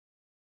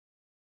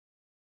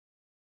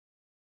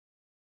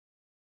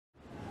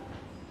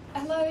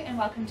Hello and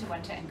welcome to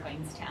Winter in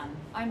Queenstown.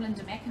 I'm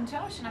Linda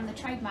McIntosh and I'm the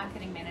Trade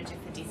Marketing Manager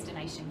for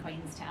Destination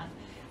Queenstown,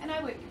 and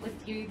I work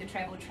with you, the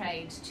travel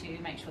trade, to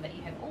make sure that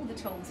you have all the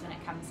tools when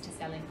it comes to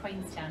selling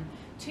Queenstown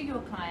to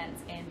your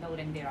clients and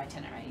building their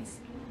itineraries.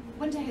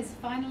 Winter has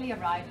finally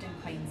arrived in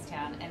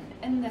Queenstown, and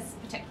in this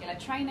particular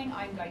training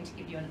I'm going to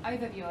give you an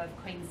overview of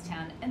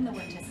Queenstown in the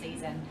winter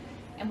season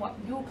and what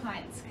your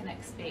clients can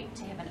expect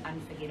to have an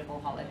unforgettable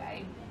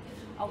holiday.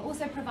 I'll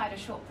also provide a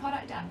short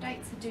product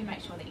update, so do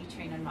make sure that you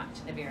tune in right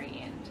to the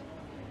very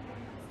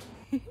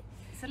end.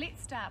 So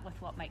let's start with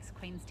what makes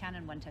Queenstown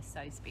in winter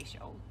so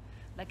special.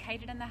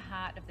 Located in the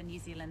heart of the New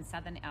Zealand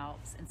Southern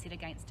Alps and set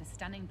against a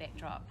stunning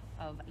backdrop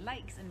of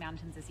lakes and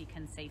mountains, as you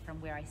can see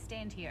from where I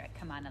stand here at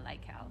Kamana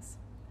Lake House.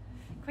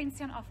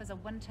 Queenstown offers a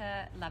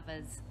winter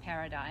lover's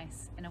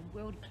paradise and a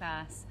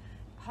world-class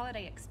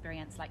holiday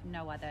experience like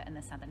no other in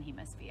the Southern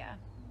Hemisphere.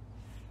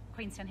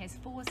 Queenstown has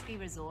 4 ski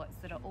resorts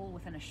that are all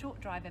within a short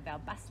drive of our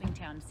bustling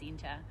town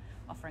centre,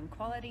 offering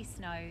quality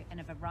snow and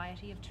a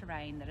variety of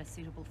terrain that are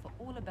suitable for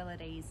all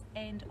abilities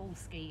and all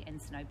ski and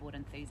snowboard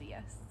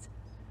enthusiasts.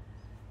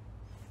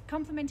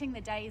 Complementing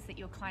the days that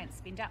your clients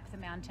spend up the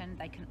mountain,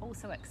 they can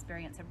also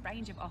experience a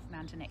range of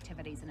off-mountain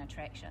activities and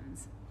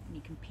attractions. And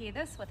you can pair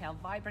this with our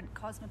vibrant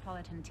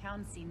cosmopolitan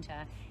town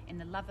centre and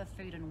the love of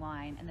food and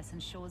wine, and this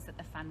ensures that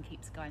the fun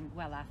keeps going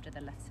well after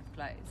the lifts have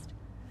closed.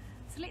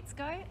 So let's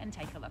go and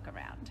take a look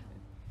around.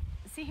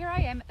 So here I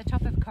am at the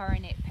top of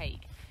Coronet Peak.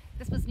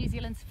 This was New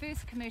Zealand's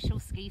first commercial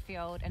ski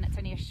field, and it's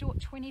only a short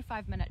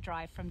 25-minute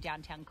drive from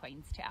downtown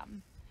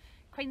Queenstown.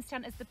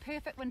 Queenstown is the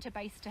perfect winter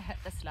base to hit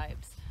the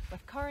slopes,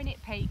 with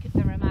Coronet Peak, the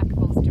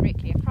Remarkables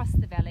directly across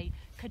the valley,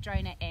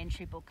 Cardrona and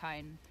Treble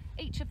Cone.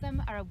 Each of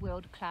them are a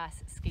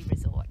world-class ski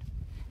resort.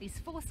 These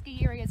 4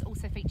 ski areas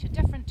also feature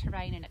different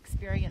terrain and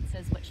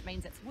experiences, which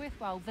means it's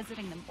worthwhile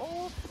visiting them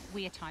all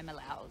where time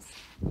allows.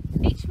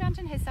 Each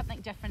mountain has something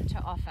different to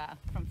offer,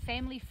 from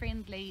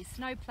family-friendly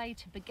snow play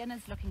to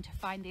beginners looking to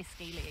find their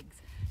ski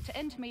legs, to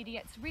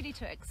intermediates ready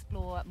to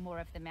explore more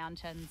of the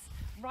mountains,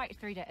 right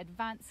through to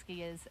advanced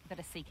skiers that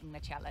are seeking the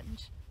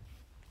challenge.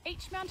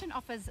 Each mountain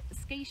offers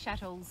ski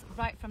shuttles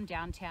right from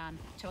downtown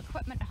to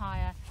equipment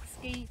hire,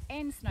 ski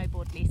and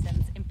snowboard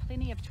lessons, and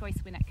plenty of choice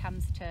when it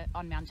comes to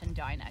on-mountain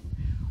dining.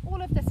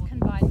 All of this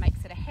combined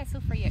makes it a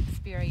hassle-free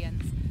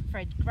experience for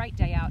a great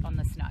day out on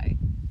the snow.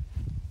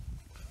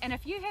 And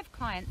if you have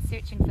clients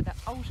searching for the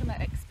ultimate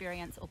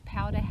experience or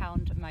powder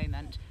hound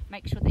moment,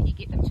 make sure that you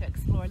get them to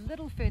explore a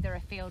little further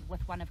afield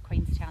with one of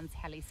Queenstown's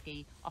heli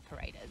ski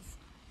operators.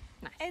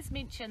 Nice. As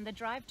mentioned, the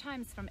drive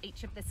times from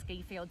each of the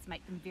ski fields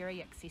make them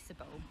very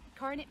accessible.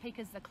 Coronet Peak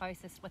is the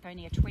closest with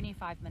only a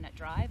 25-minute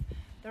drive.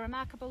 The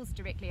Remarkables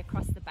directly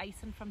across the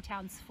basin from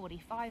town's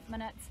 45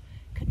 minutes.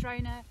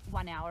 Cardrona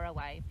 1 hour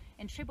away,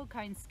 and Treble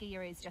Cone ski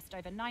area is just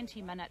over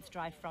 90 minutes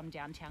drive from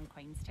downtown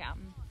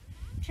Queenstown.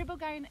 Treble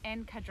Cone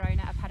and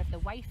Cardrona are part of the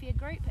Wayfair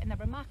group, and the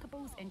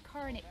Remarkables and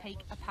Coronet Peak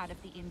are part of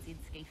the NZ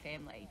Ski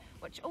family,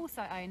 which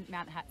also own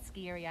Mount Hutt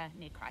ski area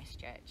near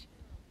Christchurch.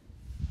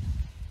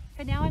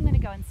 For now, I'm going to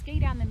go and ski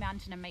down the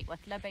mountain and meet with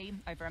Libby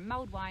over a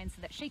mulled wine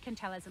so that she can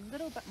tell us a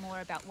little bit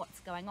more about what's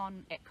going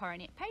on at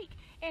Coronet Peak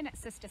and its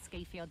sister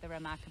ski field, the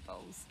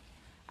Remarkables.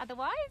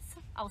 Otherwise,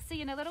 I'll see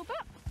you in a little bit.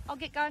 I'll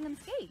get going and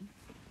ski.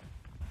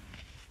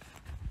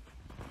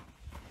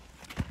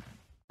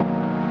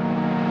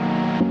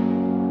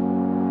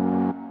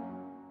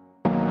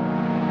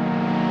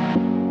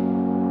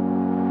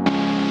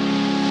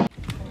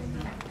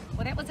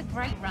 Well, that was a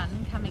great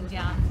run coming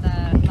down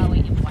the lower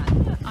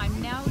M1.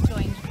 I'm now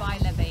joined by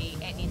Libby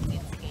at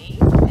NZ Ski.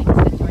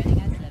 Thanks for joining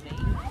us,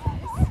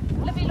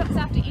 Libby. Libby looks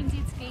after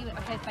NZ Ski,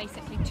 which has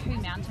basically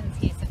 2 mountains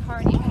here, so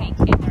Coronet Peak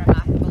and the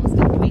Remarkables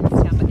in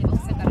Queenstown, but they've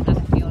also got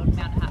another field,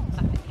 Mount Hutt,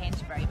 up in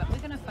Canterbury. But we're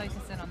going to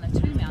focus in on the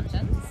 2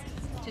 mountains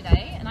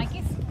today, and I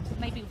guess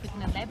maybe if we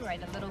can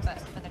elaborate a little bit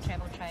for the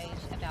travel trade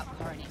about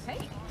Coronet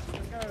Peak.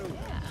 Yeah.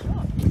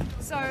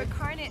 So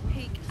Coronet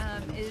Peak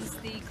is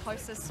the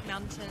closest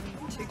mountain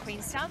to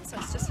Queenstown, so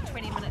it's just a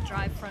 20-minute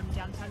drive from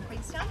downtown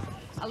Queenstown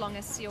along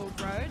a sealed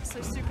road,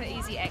 so super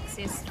easy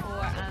access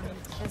for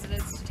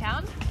visitors to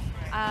town.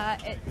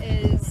 It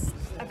is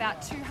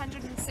about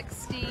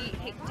 260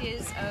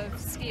 hectares of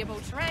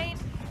skiable terrain.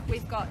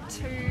 We've got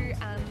 2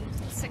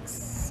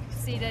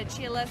 6-seater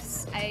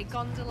chairlifts, a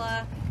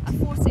gondola, a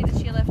 4-seater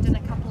chairlift, and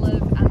a couple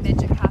of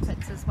magic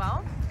carpets as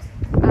well.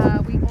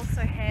 We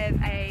also have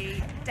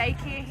a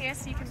daycare here,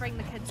 so you can bring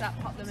the kids up,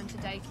 pop them into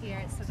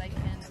daycare so they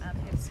can have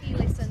ski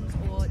lessons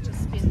or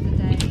just spend the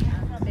day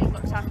being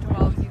looked after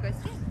while you go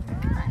skiing.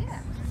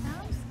 Yeah,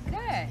 sounds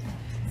good.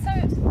 So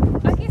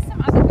I guess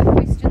some other good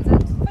questions are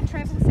for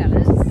travel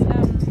sellers.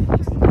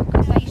 What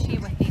could they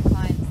share with their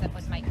clients that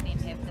would make them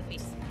have the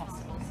best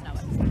possible snow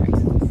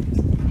experience?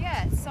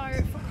 Yeah, so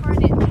for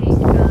Coronet Peak,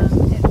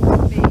 it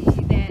would be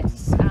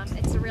that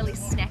it's a really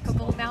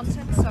snackable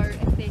mountain, so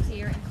if they're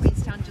here in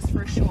Queenstown just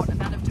for a short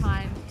amount of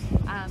time,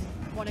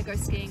 want to go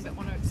skiing but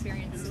want to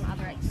experience some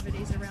other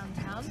activities around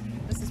town,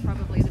 this is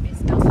probably the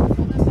best mountain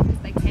for them because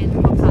they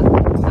can pop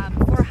up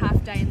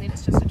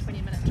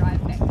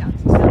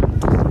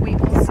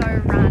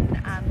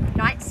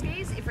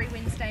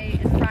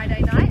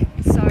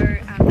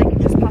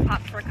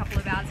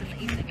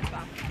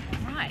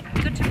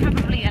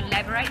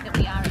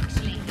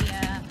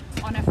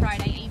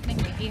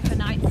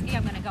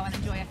go and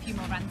enjoy a few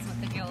more runs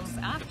with the girls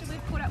after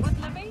we've caught up with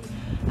Libby.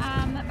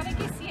 But I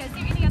guess, yeah, is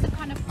there any other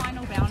kind of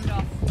final round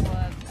off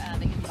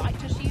that you'd like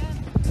to share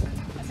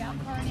about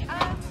Coronet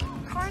Peak?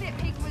 Coronet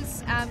Peak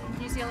was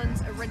New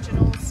Zealand's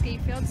original ski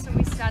field, so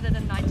we started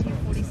in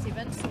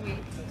 1947, so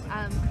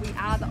we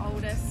are the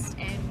oldest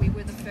and we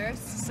were the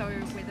first, so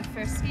we're the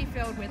first ski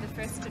field, we're the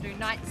first to do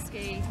night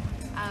ski.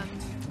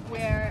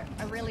 We're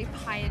a really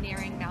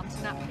pioneering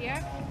mountain up here.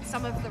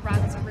 Some of the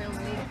runs are real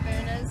lead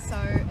burners, so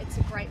it's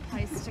a great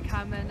place to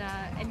come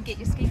and get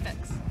your ski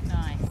fix.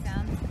 Nice,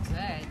 sounds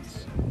good.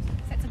 So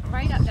that's a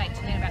great update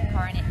to learn about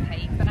Coronet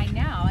Peak, but I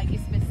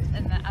guess with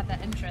in the other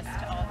interest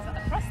of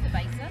across the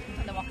basin,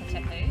 for the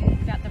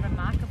Wakatipu, about the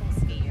remarkable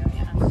ski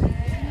area.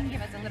 Can you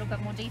give us a little bit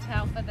more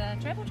detail for the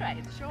travel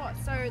trade? Sure,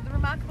 so the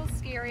remarkable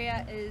ski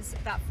area is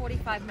about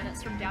 45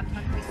 minutes from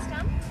downtown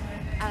Queenstown.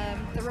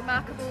 The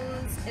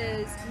Remarkables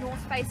is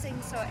north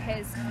facing, so it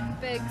has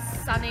big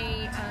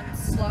sunny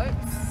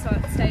slopes, so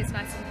it stays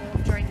nice and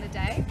warm during the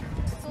day.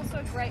 It's also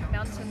a great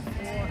mountain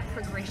for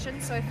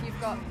progression, so if you've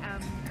got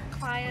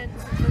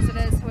clients and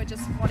visitors who are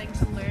just wanting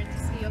to learn to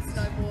ski or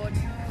snowboard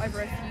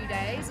over a few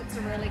days, it's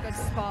a really good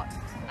spot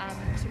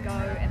to go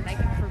and they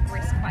can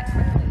progress quite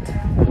quickly.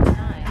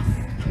 Nice.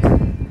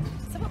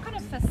 So what kind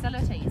of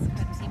facilities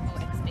can people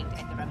expect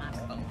at the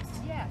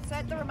Remarkables? Yeah, so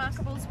at the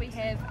Remarkables we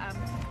have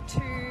 2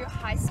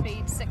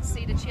 high-speed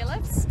 6-seater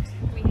chairlifts,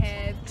 we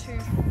have 2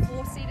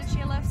 4-seater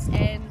chairlifts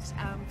and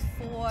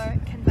 4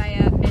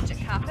 conveyor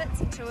magic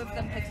carpets. 2 of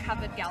them have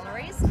covered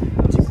galleries,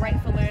 which are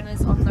great for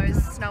learners on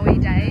those snowy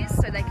days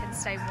so they can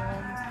stay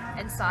warm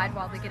inside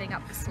while they're getting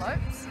up the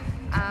slopes.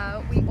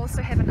 We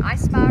also have an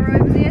ice bar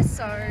over there,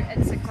 so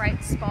it's a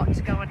great spot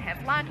to go and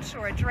have lunch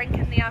or a drink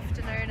in the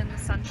afternoon in the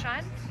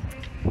sunshine.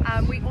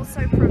 We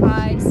also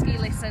provide ski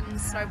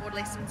lessons, snowboard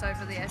lessons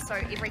over there, so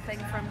everything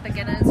from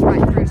beginners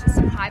right through to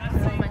some high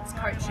performance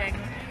coaching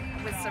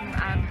with some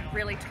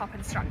really top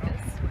instructors.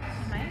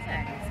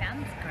 Amazing,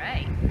 sounds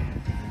great.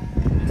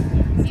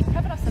 So you've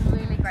covered off some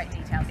really great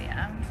detail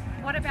there.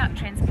 What about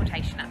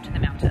transportation up to the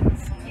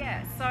mountains?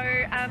 Yeah, so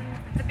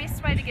the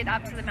best way to get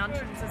up to the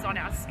mountains is on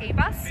our ski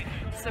bus.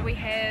 So we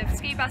have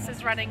ski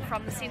buses running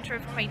from the centre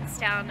of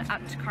Queenstown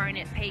up to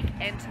Coronet Peak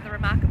and to the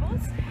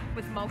Remarkables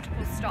with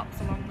multiple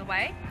stops along the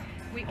way.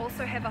 We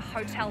also have a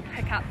hotel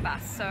pickup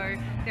bus, so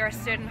there are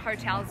certain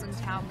hotels in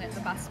town that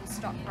the bus will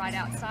stop right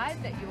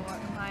outside that your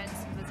clients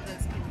and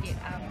visitors can get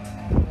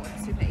on board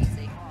super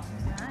easy.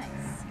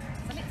 Nice.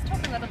 So let's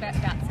talk a little bit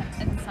about some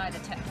insider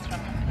tips from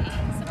Libby.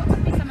 So what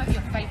would be some of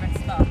your favourite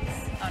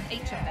spots on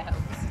each of the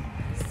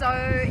hills?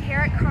 So here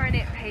at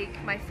Coronet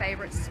Peak, my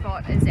favourite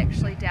spot is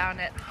actually down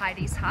at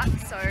Heidi's Hut.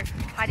 So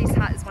Heidi's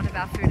Hut is one of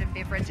our food and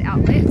beverage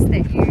outlets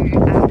that you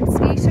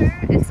ski to.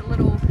 It's a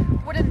little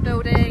wooden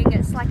building,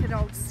 it's like an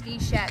old ski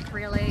shack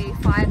really,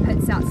 fire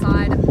pits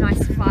outside, a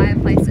nice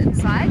fireplace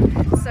inside.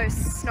 So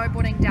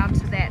snowboarding down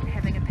to that and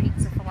having a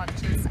pizza for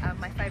lunch is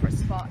my favourite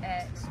spot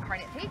at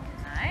Coronet Peak.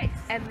 Nice.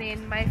 And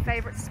then my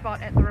favourite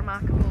spot at the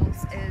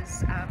Remarkables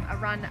is a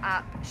run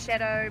up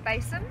Shadow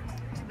Basin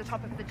to the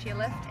top of the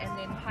chairlift and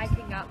then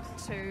hiking up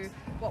to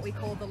what we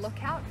call the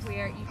Lookout,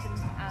 where you can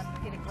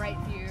get a great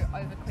view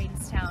over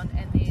Queenstown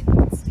and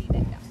then ski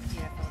back down.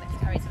 Beautiful. That's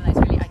probably some of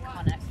those really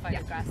iconic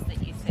photographs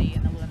that you see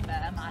in all of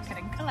the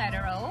marketing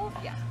collateral.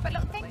 Yeah. But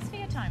look, thanks for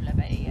your time,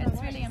 Libby.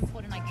 It's really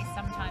important, I guess,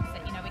 sometimes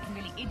that we can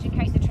really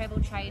educate the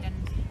travel trade and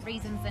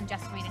reasons than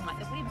just reading like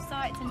the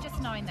websites, and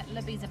just knowing that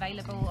Libby's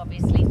available,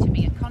 obviously, to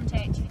be in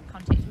contact. You can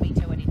contact me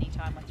too at any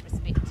time with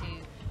respect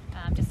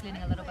to just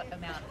learning a little bit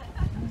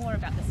more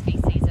about the ski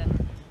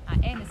season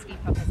and the ski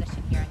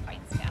proposition here in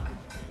Queenstown.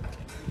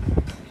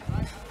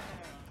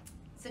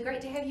 So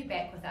great to have you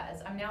back with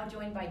us. I'm now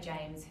joined by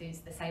James, who's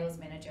the sales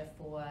manager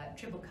for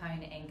Triple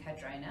Cone and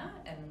Cardrona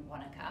in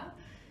Wanaka.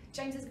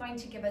 James is going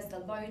to give us the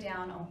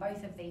lowdown on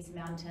both of these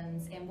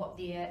mountains and what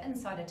their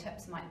insider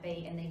tips might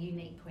be and their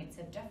unique points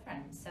of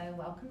difference. So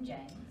welcome,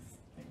 James.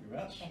 Thank you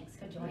very much. Thanks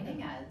for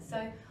joining us.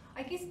 So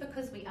I guess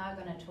because we are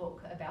going to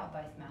talk about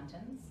both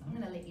mountains, I'm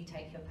going to let you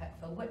take your pick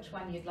for which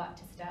one you'd like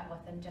to start with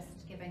and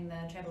just giving the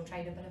travel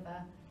trade a bit of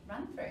a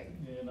run through.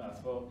 Yeah,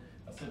 nice. Well,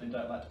 I certainly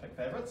don't like to pick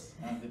favourites.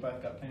 They've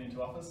both got plenty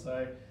to offer.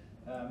 So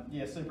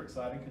yeah, super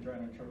exciting.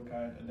 Cardrona and Triple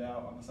Cone are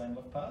now on the same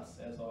lift pass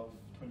as of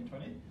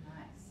 2020.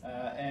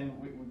 Nice. And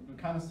we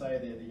kind of say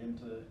they're the end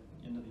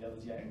of the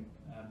other's yang.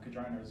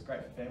 Cardrona is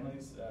great for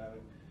families.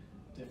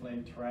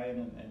 Definitely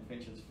terrain and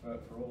features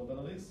for all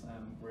abilities,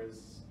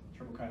 whereas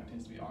Triple Cone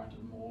tends to be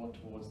oriented more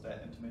towards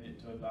that intermediate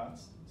to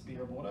advanced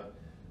skier border.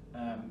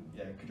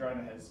 Yeah,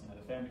 Cardrona has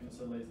the family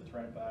facilities, the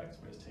terrain parks,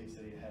 whereas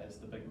TC has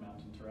the big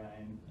mountain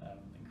terrain,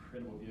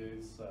 incredible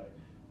views. So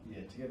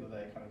yeah, together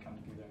they kind of come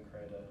together and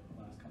create a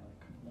nice kind of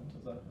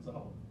complement as a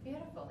whole.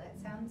 Beautiful, that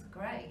sounds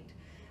great.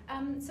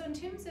 So in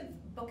terms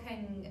of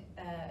booking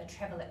a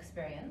travel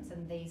experience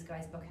and these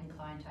guys booking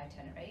client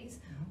itineraries,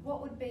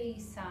 what would be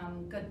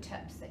some good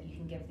tips that you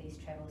can give these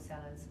travel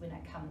sellers when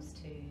it comes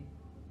to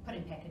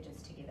putting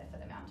packages together for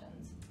the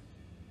mountains?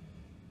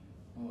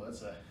 Well,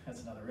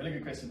 that's another really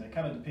good question. It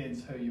kind of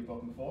depends who you're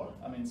booking for.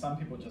 I mean, some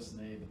people just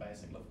need the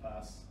basic lift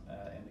pass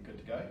and they're good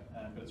to go.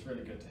 But it's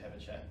really good to have a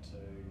chat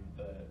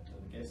to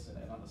the guests and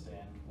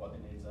understand what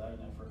their needs are. You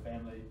know, for a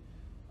family,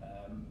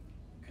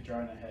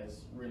 Cardrona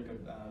has really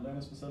good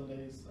learners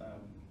facilities,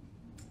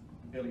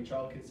 early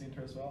childcare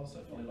centre as well, so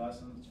fully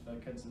licensed for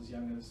kids as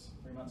young as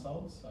 3 months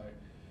old. So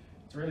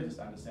it's really just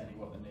understanding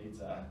what the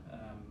needs are.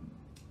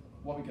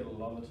 What we get a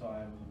lot of the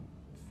time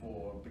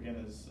for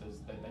beginners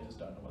is they just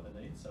don't know what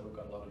they need. So we've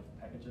got a lot of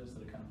packages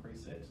that are kind of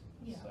preset.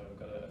 Yeah. So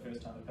we've got a first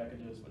timer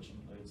packages which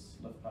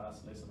includes lift pass,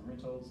 lesson and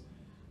rentals.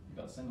 We've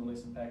got a single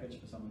lesson package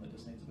for someone that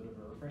just needs a bit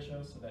of a refresher.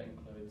 So that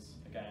includes,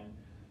 again,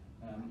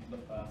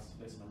 lift pass,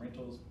 lesson and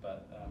rentals,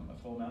 but a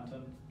full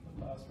mountain lift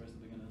pass, whereas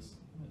the beginners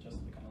are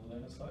just the kind of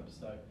learner slope.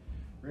 So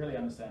really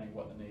understanding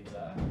what the needs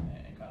are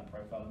and kind of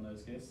profiling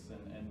those guests,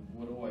 and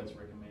would always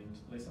recommend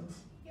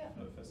lessons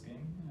for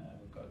skiing.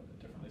 We've got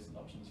different lesson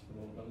options for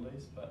all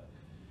abilities, but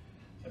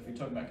if we're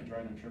talking about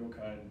Cardrona and Treble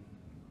Cone,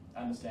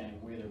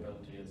 understanding where their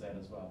ability is at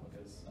as well,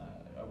 because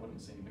I wouldn't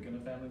send beginner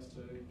families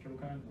to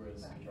Treble Cone,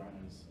 whereas Cardrona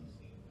has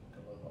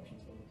got a lot of options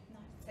for them.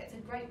 Nice. That's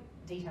a great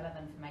detail of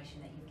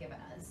information that you've given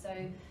us. So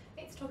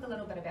let's talk a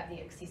little bit about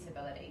the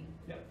accessibility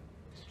to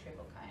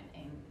Treble Cone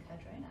and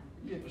Cardrona.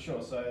 Yeah, for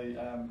sure. So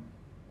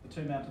the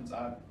two mountains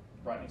are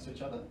right next to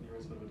each other. There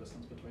is a bit of a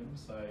distance between them.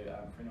 So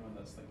for anyone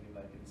that's thinking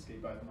they can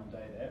ski both in one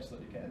day, they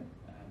absolutely can.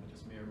 But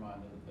just bear in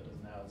mind that it is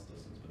an hour's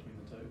distance between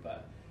the two.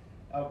 But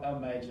our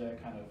major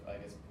kind of, I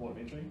guess, port of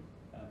entry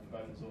for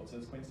both resorts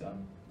is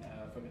Queenstown.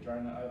 For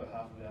Cardrona, over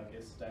half of our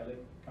guests daily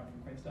come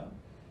from Queenstown.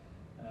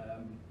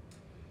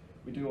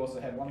 We do also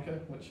have Wanaka,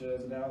 which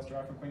is an hour's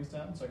drive from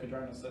Queenstown. So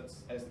Cardrona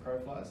sits, as the crow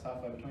flies,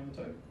 halfway between the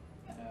two.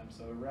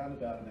 So around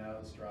about an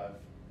hour's drive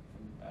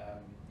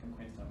from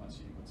Queenstown once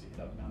you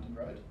head up the mountain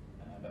road,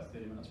 about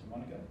 30 minutes from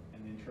Wanaka.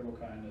 And then Treble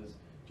Cone is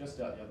just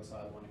out the other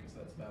side of Wanaka,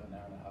 so that's about an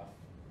hour and a half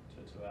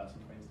to 2 hours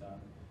from Queenstown,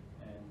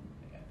 and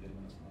again 30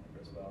 minutes from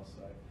Wanaka as well.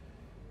 So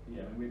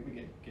yeah, I mean, we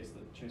get guests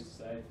that choose to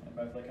stay at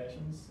both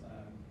locations,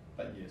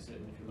 but yeah,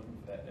 certainly if you're looking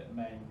for that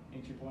main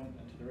entry point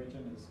into the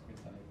region, is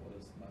Queenstown Airport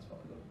is the most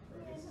popular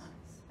for our guests.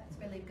 Nice. That's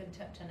a really good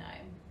tip to know.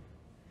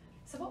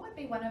 So what would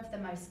be one of the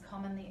most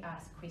commonly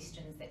asked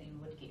questions that you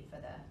would get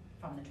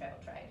from the travel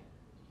trade?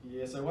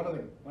 Yeah, so one of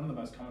the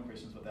most common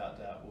questions without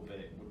doubt would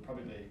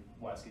probably be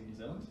why ski New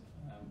Zealand.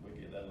 We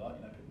get that a lot.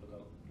 You know, people have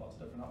got lots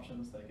of different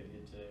options. They could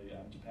head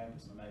to Japan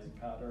for some amazing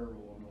powder,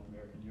 or North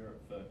America and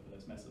Europe for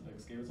those massive big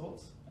ski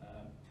resorts.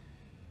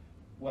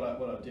 What I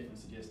would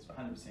definitely suggest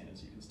 100%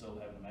 is you can still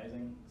have an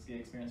amazing ski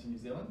experience in New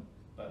Zealand,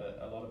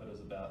 but a lot of it is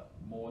about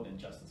more than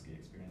just the ski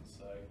experience.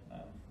 So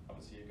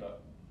obviously you've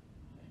got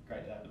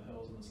great day up in the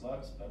hills and the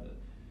slopes, but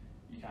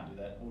you can't do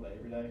that all day,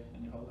 every day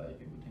in your holiday.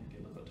 People tend to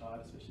get a little bit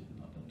tired, especially if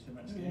they're not doing too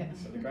much skiing. Yeah.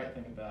 So the great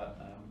thing about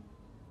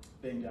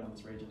being down in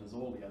this region is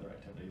all the other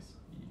activities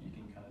you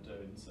can kind of do.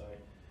 And so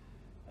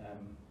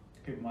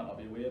people might not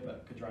be aware,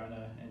 but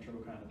Cardrona and Treble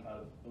Cone are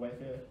part of the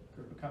Wayfair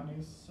group of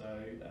companies. So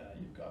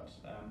you've got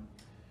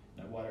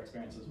wider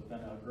experiences within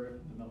our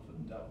group, the Milford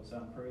and Doubtful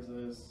Sound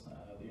Cruises,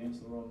 the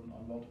Earnshaw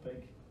on Walter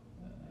Peak,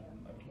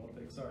 over to Walter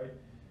Peak, sorry,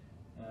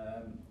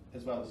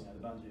 as well as the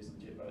bungees and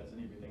jet boats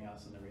and everything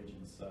else in the region.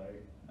 So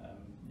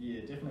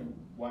yeah, definitely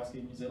why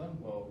ski New Zealand?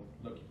 Well,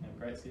 look, you can have a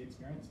great ski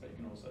experience, but you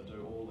can also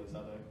do all these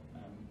other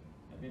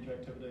adventure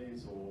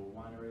activities or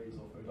wineries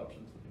or food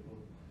options for people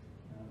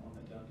on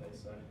that down day.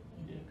 So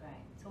yeah,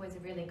 great. It's always a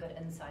really good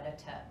insider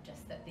tip,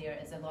 just that there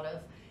is a lot of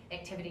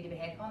activity to be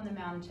had on the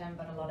mountain,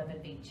 but a lot of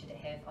adventure to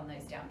have on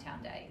those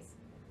downtown days.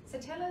 So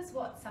tell us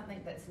what's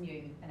something that's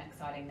new and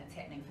exciting that's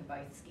happening for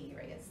both ski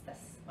areas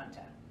this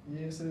winter.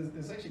 Yeah, so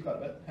there's actually quite a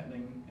bit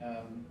happening.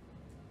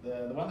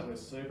 The one that we're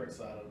super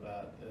excited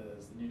about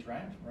is the new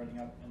terrain riding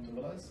up into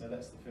Willows. So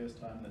that's the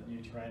first time that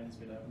new terrain has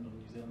been opened on the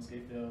New Zealand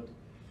ski field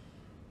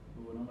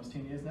in almost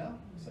 10 years now.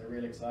 So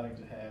really exciting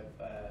to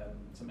have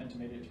some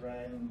intermediate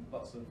terrain,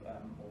 lots of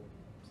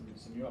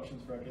some new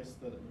options for our guests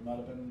that we might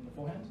have been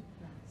beforehand.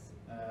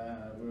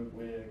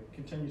 We're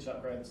continuing to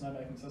upgrade the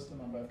snowmaking system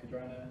on both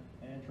Cardrona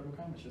and Treble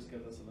Cone, which just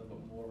gives us a little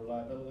bit more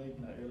reliability.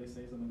 You know, early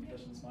season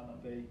conditions might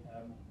not be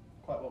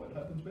quite what we'd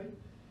hoped them to be.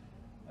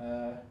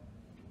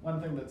 One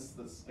thing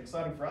that's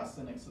exciting for us,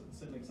 and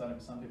certainly exciting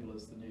for some people,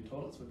 is the new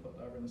toilets we put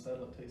over in the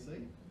saddle at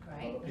TC.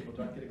 Great. A lot of people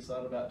don't get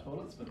excited about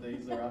toilets, but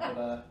these are up at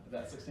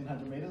about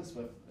 1,600 metres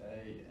with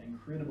an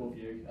incredible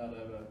view out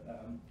over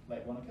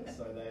Lake Wanaka,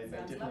 so they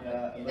definitely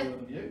are a leader of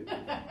the view.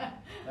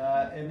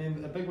 And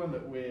then a big one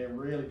that we're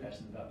really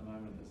passionate about at the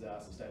moment is our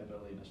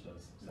sustainability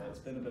initiatives. So it's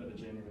been a bit of a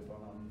journey we've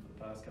gone on for the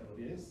past couple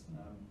of years.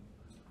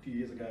 A few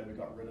years ago we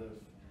got rid of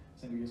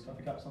single-use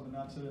coffee cups on the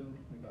mountain.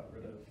 We got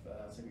rid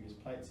of single-use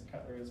plates and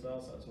cutlery as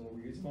well, so it's all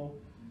reusable.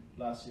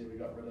 Last year we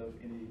got rid of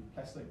any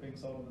plastic being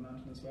sold on the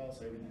mountain as well,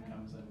 so everything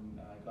comes in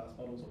glass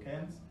bottles or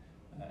cans.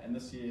 And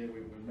this year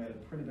we've made a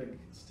pretty big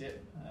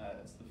step.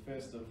 It's the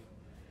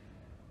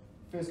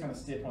first kind of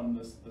step on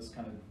this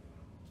kind of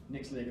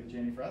next leg of the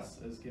journey for us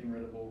is getting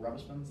rid of all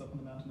rubbish bins up on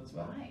the mountain as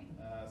well. Right.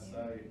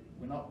 So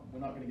we're not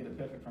going to get it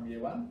perfect from year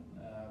one,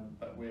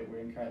 but we're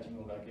encouraging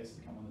all of our guests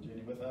to come on the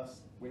journey with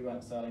us. We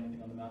won't sell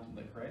anything on the mountain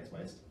that creates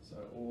waste, so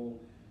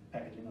all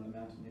packaging on the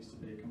mountain needs to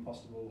be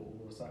compostable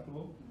or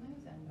recyclable.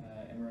 Amazing.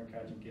 And we're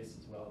encouraging guests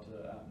as well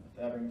to, if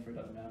they're bringing food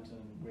up the mountain,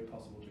 where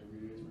possible, to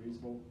reuse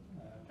reusable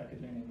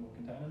packaging or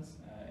containers,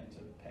 and to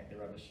pack their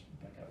rubbish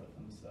back up with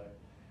them. So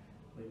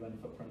leave any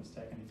footprints,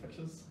 take any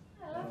pictures.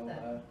 I love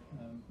that.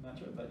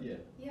 Mantra, but yeah.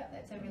 Yeah,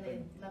 that's a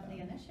really lovely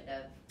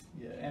initiative.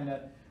 Yeah, and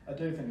I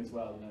do think as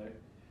well, you know,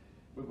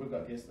 we've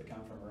got guests that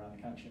come from around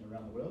the country and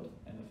around the world,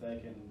 and if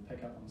they can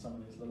pick up on some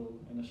of these little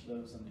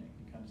initiatives and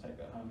kind of take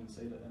that home and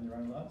see it in their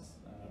own lives,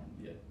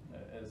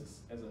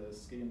 as a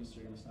ski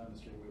industry and a snow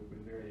industry,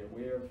 we're very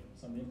aware of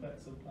some of the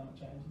impacts of climate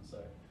change, and so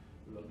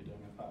we will be doing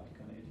our part to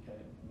kind of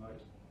educate and promote.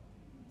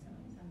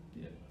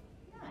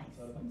 Nice.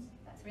 Side of things.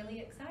 That's really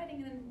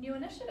exciting and new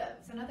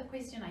initiatives. Another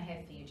question I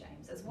have for you,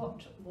 James, is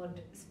what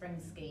would spring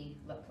ski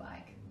look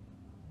like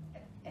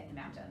at the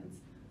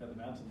mountains? At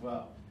the mountains,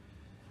 well,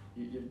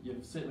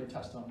 you've certainly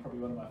touched on probably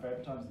one of my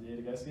favourite times of the year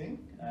to go skiing.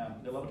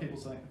 A lot of people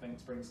think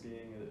spring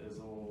skiing is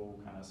all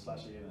kind of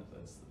slushy and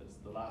it's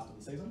the last of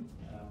the season.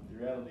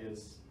 The reality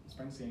is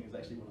spring skiing is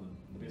actually one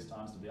of the best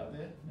times to be up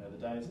there. You know, the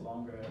days are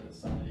longer, it's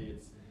sunny,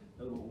 it's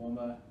a little bit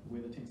warmer, the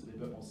weather tends to be a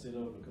bit more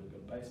settled, we've got a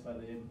good base by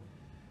then.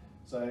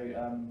 So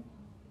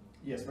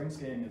yeah, spring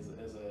skiing is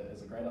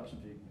a great option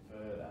for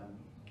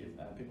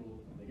people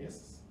and their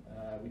guests.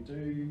 We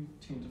do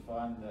tend to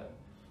find that,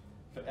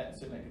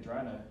 certainly at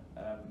Cardrona,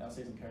 our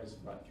season carries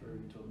right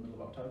through till the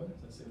middle of October,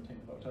 so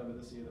 17th of October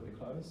this year that we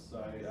close.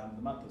 So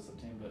the month of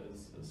September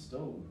is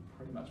still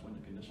pretty much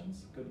winter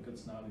conditions. Good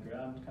snow on the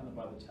ground. Kind of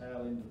by the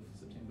tail end of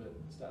September,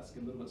 it starts to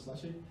get a little bit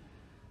slushy.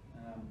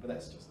 But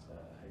that's just a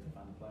heap of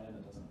fun to play in.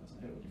 It doesn't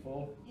hurt when you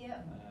fall.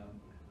 Yeah.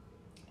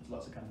 There's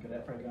lots of kind of good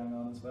apres going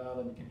on as well,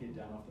 and you can head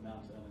down off the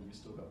mountain, and you've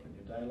still got plenty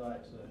of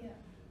daylight to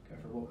go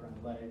for a walk around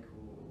the lake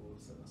or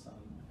sit in the sun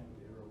and have a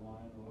beer or a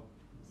wine or.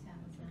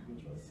 Sounds a good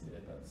nice. choice.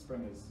 Yeah, but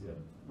spring is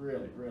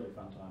really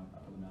fun time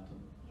up on the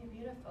mountain. Yeah,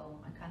 beautiful.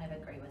 I kind of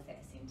agree with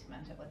that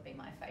sentiment. It would be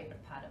my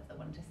favourite part of the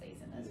winter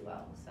season as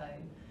well. So,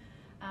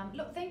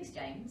 look, thanks,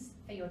 James,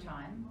 for your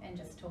time and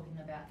just talking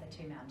about the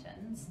two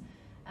mountains.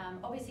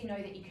 Obviously know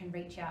that you can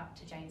reach out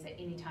to James at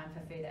any time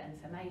for further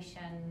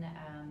information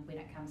when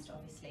it comes to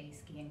obviously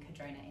skiing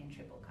Cardrona and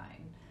Triple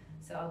Cone.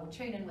 So I will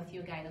tune in with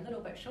you again a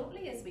little bit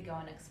shortly as we go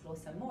and explore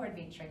some more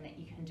adventuring that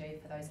you can do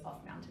for those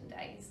off-mountain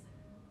days.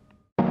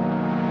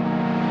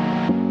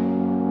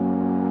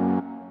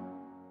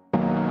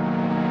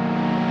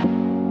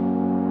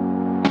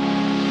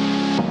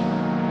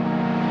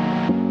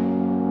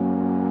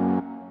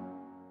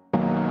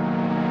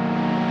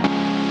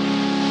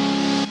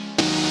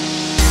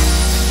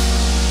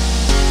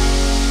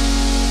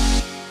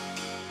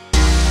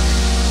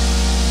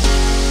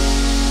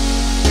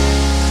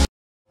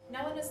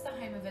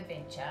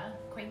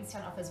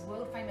 Queenstown offers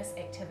world-famous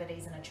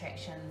activities and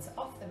attractions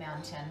off the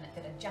mountain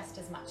that are just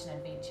as much an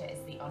adventure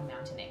as the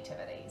on-mountain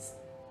activities.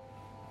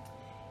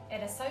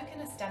 At a soak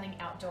in a stunning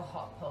outdoor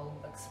hot pool,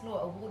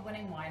 explore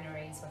award-winning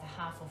wineries with a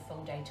half or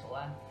full day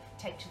tour,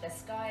 take to the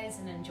skies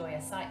and enjoy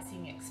a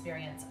sightseeing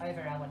experience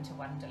over our winter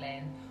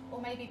wonderland,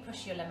 or maybe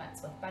push your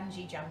limits with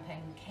bungee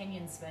jumping,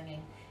 canyon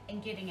swinging,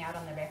 and getting out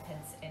on the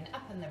rapids and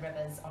up in the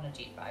rivers on a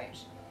jet boat.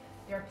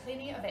 There are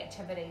plenty of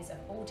activities of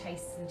all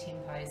tastes and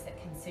tempos that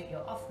can suit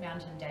your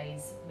off-mountain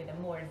days, whether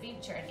more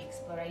adventure and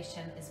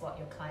exploration is what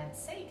your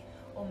clients seek,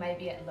 or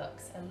maybe it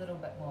looks a little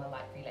bit more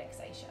like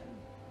relaxation.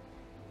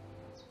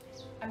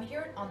 I'm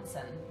here at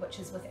Onsen, which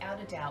is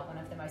without a doubt one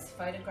of the most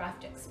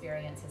photographed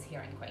experiences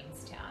here in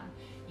Queenstown.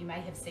 You may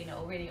have seen it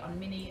already on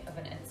many of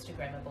an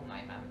Instagrammable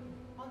moment.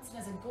 Onsen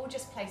is a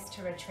gorgeous place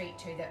to retreat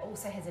to that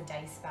also has a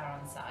day spa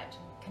on site.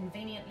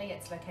 Conveniently,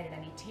 it's located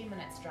only 10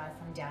 minutes drive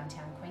from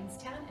downtown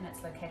Queenstown, and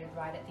it's located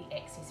right at the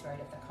access road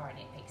of the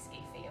Coronet Peak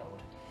ski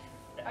field.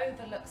 It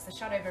overlooks the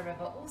Shotover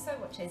River also,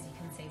 which as you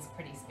can see is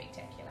pretty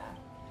spectacular.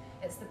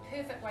 It's the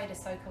perfect way to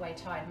soak away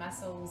tired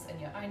muscles in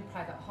your own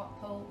private hot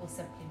pool or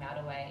simply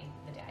melt away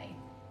the day.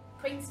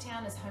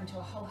 Queenstown is home to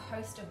a whole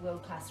host of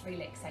world-class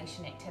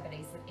relaxation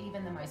activities that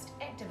even the most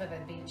active of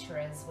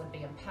adventurers would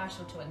be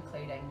impartial to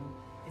including.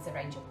 There's a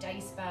range of day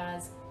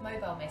spas,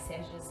 mobile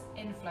massages,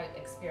 and float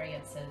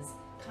experiences,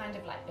 kind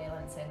of like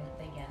balancing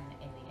the yin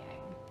and the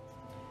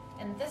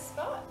yang. In this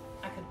spot,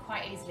 I could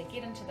quite easily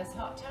get into this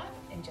hot tub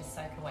and just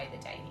soak away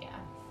the day here.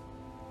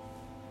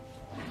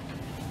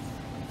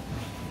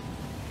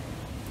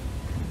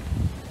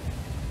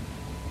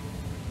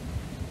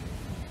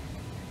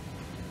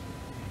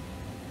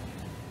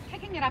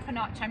 Kicking it up a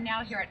notch, I'm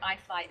now here at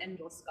iFlight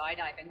Indoor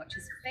Skydiving, which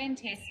is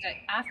fantastic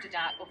after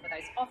dark or for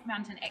those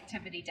off-mountain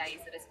activity days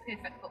that is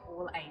perfect for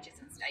all ages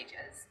and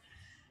stages.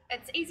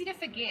 It's easy to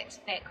forget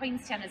that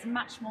Queenstown is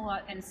much more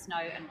than snow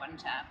and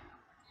winter.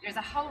 There's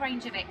a whole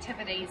range of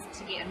activities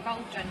to get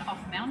involved in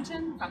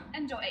off-mountain, from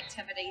indoor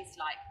activities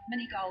like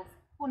mini golf,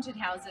 haunted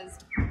houses,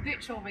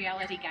 virtual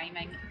reality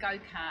gaming,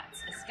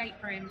 go-karts, escape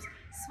rooms,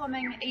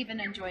 swimming, even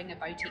enjoying a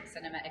boutique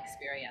cinema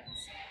experience.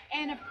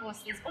 And of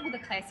course there's all the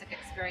classic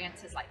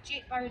experiences like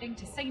jet boating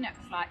to scenic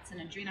flights and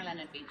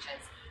adrenaline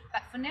adventures.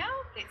 But for now,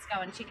 let's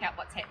go and check out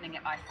what's happening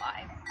at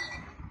iFly.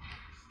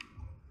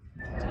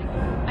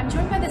 I'm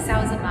joined by the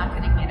sales and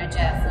marketing manager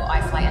for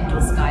iFly Indoor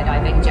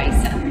Skydiving,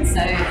 Jason.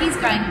 So he's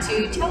going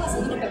to tell us a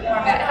little bit more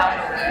about how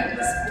it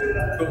works.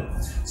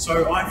 Cool.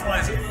 So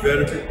iFly is a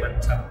vertical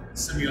wind tunnel that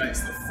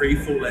simulates the free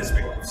fall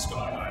aspect of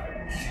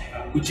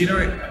skydiving. We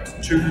generate up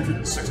to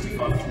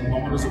 265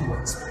 kilometres of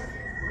wind speed,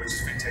 which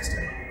is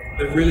fantastic.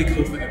 The really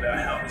cool thing about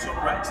how this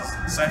operates is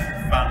it's safe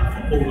and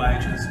fun for all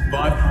ages,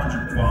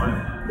 500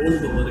 climb, all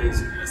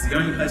abilities, and it's the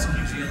only place in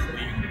New Zealand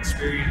where you can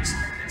experience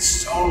the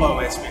solo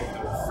aspect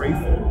of free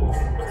fall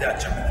without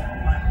jumping from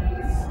the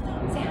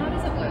plane. So how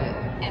does it work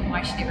and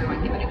why should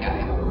everyone give it a go?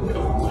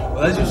 Cool.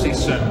 Well, as you'll see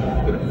soon,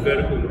 we've got a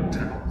vertical wind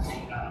tunnel.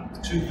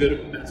 Two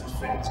vertical mounted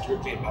fans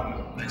directly above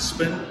it. They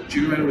spin,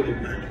 generate all the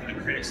wind, and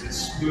it creates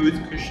this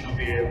smooth cushion of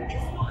air which you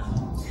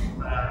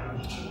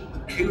find. The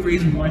key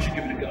reason why you should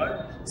give it a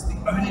go, it's the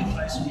only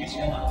place in New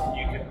Zealand that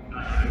you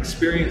can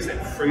experience that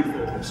free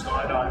fall from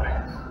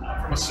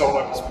skydiving from a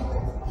solo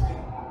perspective.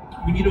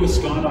 When you do a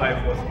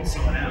skydive with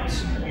someone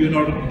else, you're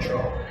not in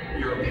control,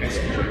 you're a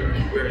passenger.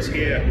 Whereas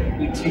here,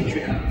 we teach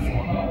you how to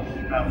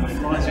fly. We're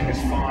flying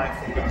as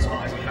 5, we've got as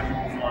high as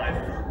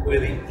 105. We're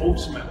the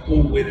ultimate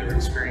all-weather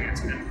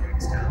experience in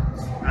Queenstown.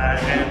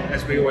 And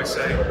as we always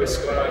say, we're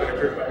skydiving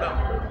approved by them.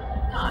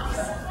 Nice,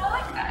 I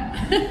like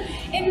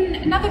that. And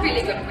another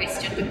really good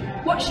question,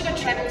 what should a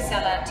travel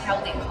seller tell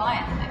their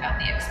client about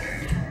the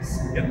experience?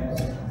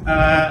 Yep.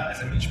 As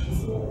I mentioned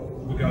before,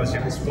 we go as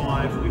young as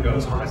 5, we go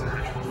as high as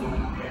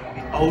 105.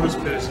 The oldest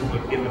person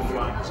we've ever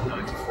flown was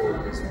 94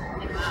 years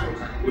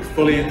old. We're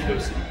fully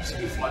inclusive, so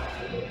we fly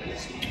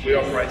we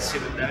operate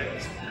 7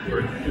 days, we're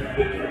in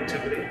full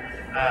activity,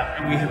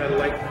 and we have a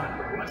late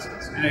night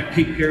license. In our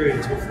peak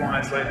periods, we'll fly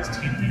as late as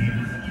 10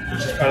 p.m,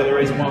 which is part of the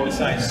reason why we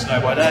say snow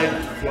by day,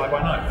 fly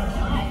by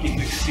night. You can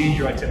extend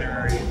your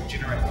itinerary,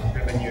 generate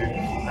revenue,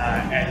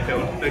 and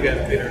build bigger,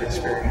 better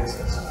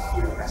experiences for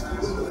your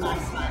customers.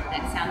 Nice one,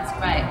 that sounds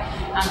great.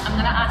 I'm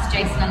going to ask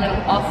Jason a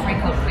little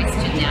off-record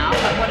question now,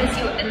 but what is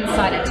your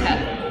insider tip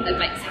that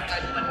makes a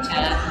good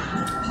winter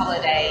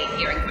holiday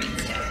here in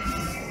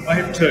Queenstown? I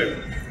have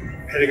 2.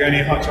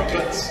 Patagonia hot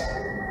chocolates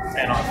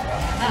and iFly.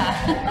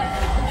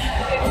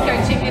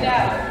 Let's go check it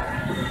out.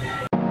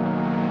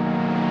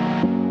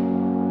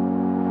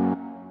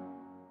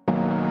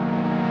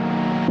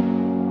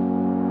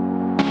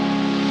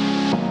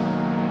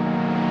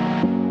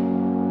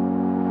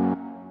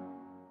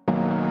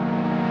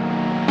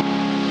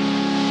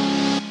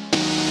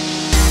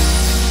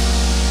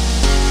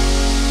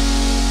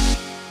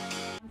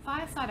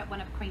 At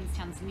one of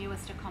Queenstown's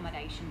newest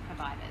accommodation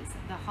providers,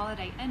 the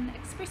Holiday Inn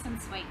Express &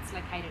 Suites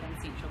located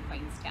in central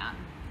Queenstown.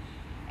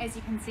 As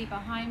you can see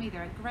behind me,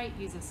 there are great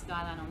views of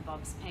skyline on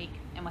Bob's Peak,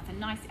 and with a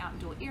nice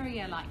outdoor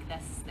area like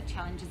this that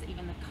challenges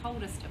even the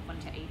coldest of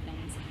winter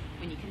evenings,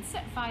 when you can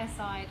sit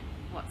fireside,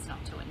 what's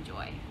not to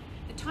enjoy?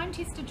 The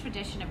time-tested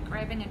tradition of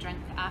grabbing a drink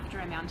after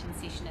a mountain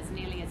session is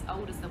nearly as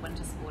old as the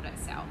winter sport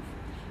itself.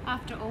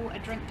 After all, a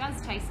drink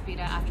does taste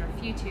better after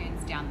a few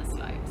turns down the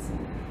slopes.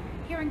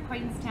 Here in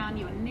Queenstown,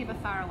 you are never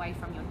far away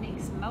from your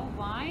next mulled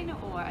wine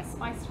or a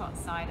spiced hot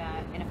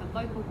cider, and if a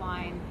local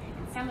wine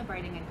and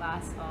celebrating a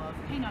glass of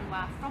Pinot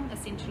Noir from the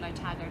Central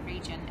Otago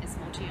region is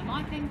more to your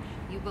liking,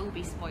 you will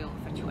be spoiled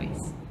for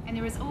choice. And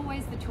there is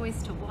always the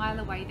choice to while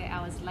away the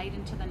hours late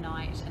into the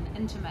night in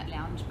intimate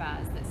lounge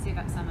bars that serve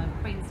up some of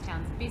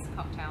Queenstown's best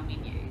cocktail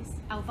menus.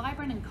 Our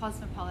vibrant and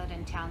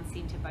cosmopolitan town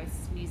centre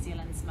boasts New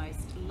Zealand's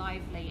most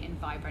lively and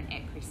vibrant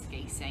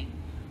après-ski scene,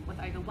 with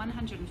over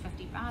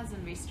 150 bars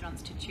and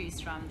restaurants to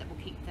choose from that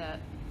will keep the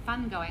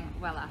fun going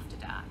well after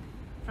dark.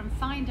 From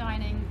fine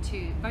dining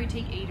to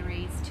boutique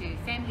eateries to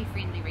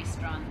family-friendly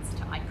restaurants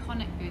to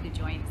iconic burger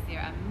joints, there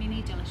are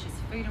many delicious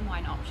food and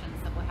wine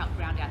options that will help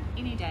round out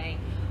any day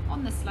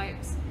on the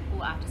slopes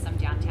or after some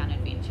downtown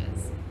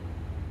adventures.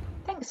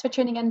 Thanks for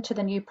tuning in to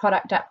the new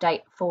product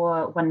update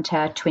for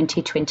winter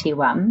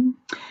 2021.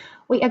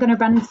 We are going to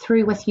run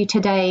through with you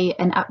today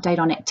an update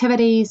on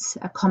activities,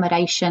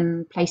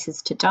 accommodation,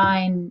 places to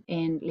dine,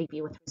 and leave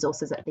you with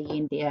resources at the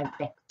end there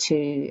back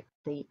to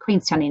the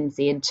Queenstown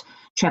NZ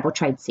travel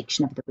trade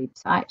section of the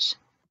website.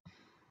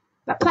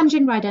 But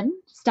plunging right in,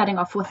 starting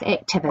off with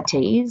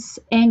activities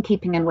and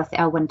keeping in with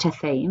our winter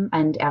theme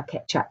and our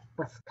catch up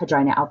with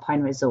Cardrona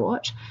Alpine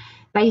Resort.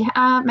 They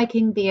are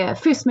making their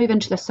first move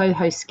into the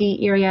Soho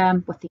ski area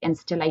with the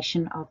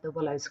installation of the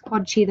Willows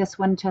quad chair this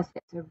winter. So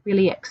that's a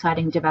really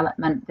exciting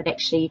development that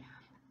actually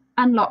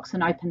unlocks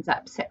and opens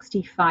up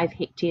 65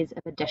 hectares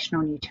of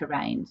additional new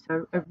terrain.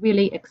 So a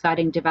really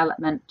exciting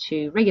development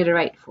to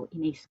reiterate for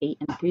any ski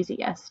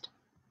enthusiast.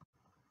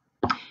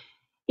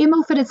 Air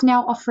Milford is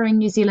now offering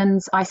New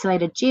Zealand's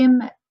isolated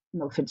gem,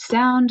 Milford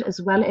Sound,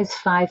 as well as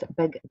 5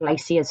 big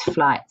Glaciers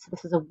flights.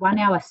 This is a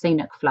 1-hour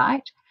scenic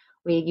flight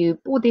where you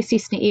board their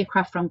Cessna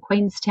aircraft from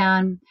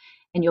Queenstown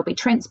and you'll be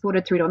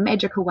transported through to a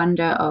magical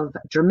wonder of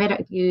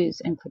dramatic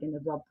views, including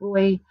the Rob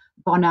Roy,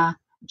 Bonner,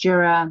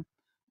 Jura,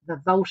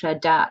 the Volta,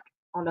 Dart,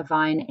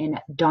 Olivine and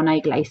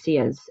Donne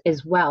glaciers,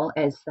 as well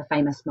as the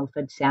famous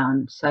Milford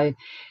Sound. So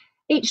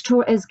each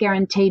tour is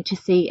guaranteed to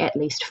see at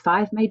least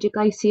 5 major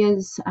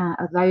glaciers,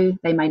 although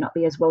they may not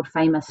be as world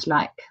famous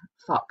like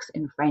Fox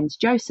and Franz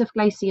Josef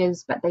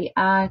glaciers, but they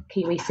are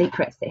Kiwi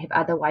secrets that have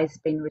otherwise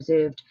been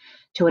reserved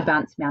to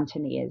advanced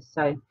mountaineers.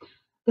 So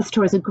this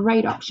tour is a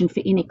great option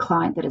for any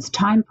client that is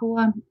time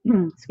poor.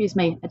 Excuse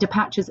me.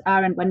 Departures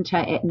are in winter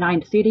at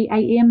 9:30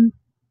 a.m.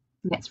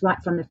 That's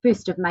right from the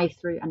 1st of May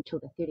through until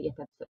the 30th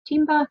of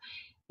September.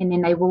 And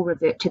then they will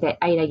revert to that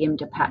 8 a.m.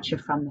 departure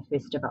from the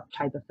 1st of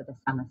October for the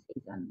summer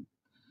season.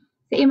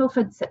 The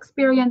Milford's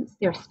experience,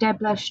 they're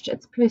established,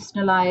 it's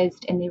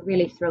personalised, and they're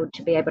really thrilled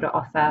to be able to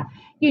offer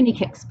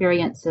unique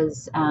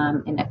experiences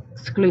and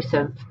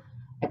exclusive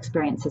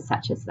experiences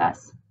such as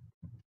this.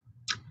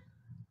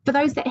 For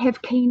those that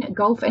have keen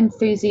golf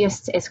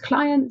enthusiasts as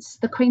clients,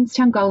 the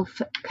Queenstown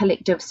Golf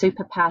Collective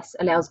Superpass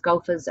allows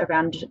golfers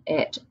around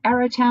at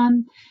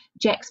Arrowtown,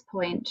 Jacks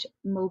Point,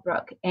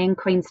 Millbrook and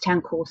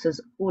Queenstown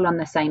courses all on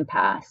the same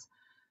pass.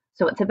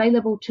 So it's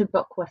available to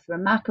book with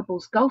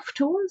Remarkable's golf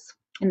tours,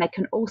 and they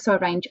can also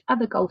arrange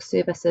other golf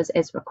services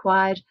as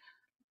required,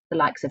 the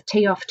likes of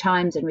tee-off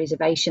times and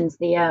reservations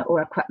there,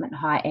 or equipment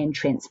hire and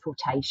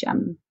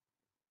transportation.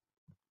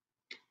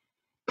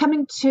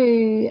 Coming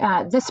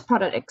to this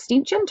product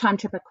extension, Time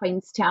Tripper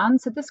Queenstown.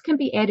 So this can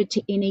be added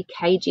to any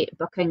KJet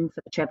booking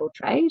for the travel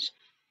trade.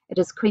 It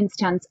is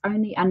Queenstown's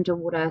only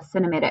underwater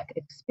cinematic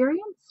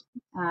experience.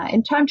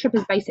 And Time Tripper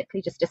is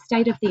basically just a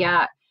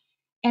state-of-the-art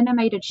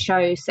animated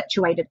show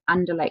situated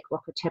under Lake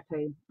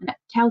Wakatipu. And it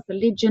tells the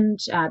legend,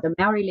 the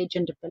Maori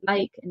legend of the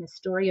lake and the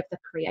story of the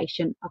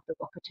creation of the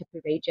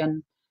Wakatipu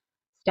region,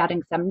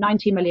 starting some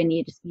 90 million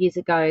years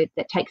ago,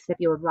 that takes the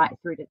viewer right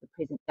through to the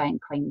present day in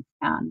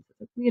Queenstown.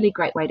 It's a really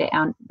great way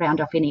to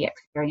round off any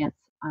experience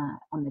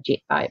on the jet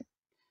boat.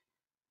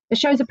 The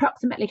show's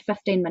approximately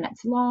 15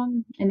 minutes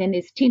long, and then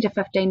there's 10 to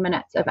 15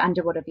 minutes of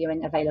underwater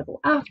viewing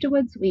available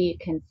afterwards, where you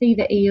can see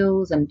the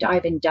eels and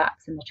diving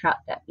ducks and the trout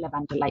that live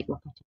under Lake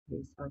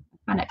Wakatipu. So a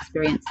fun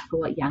experience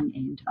for young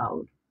and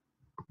old.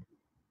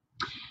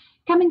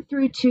 Coming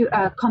through to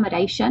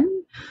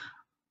accommodation,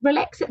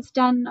 Relax It's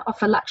Done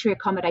offer luxury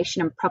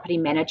accommodation and property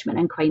management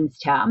in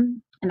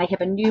Queenstown, and they have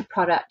a new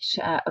product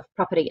of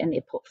property in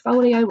their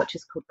portfolio, which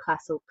is called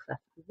Castle Cliff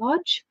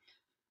Lodge.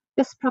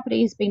 This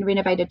property has been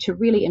renovated to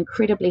really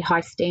incredibly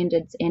high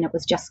standards, and it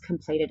was just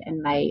completed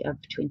in May of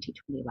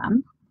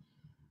 2021.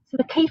 So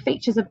the key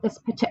features of this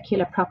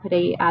particular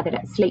property are that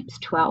it sleeps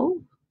 12,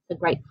 so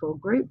great for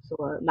groups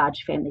or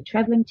large family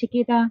travelling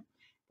together.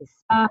 There's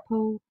spa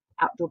pool,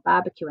 outdoor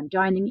barbecue and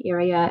dining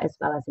area, as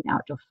well as an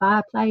outdoor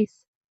fireplace.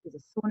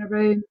 There's a sauna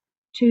room,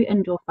 2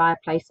 indoor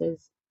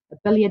fireplaces, a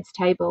billiards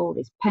table,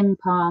 there's ping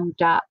pong,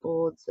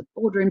 dartboards, a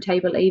boardroom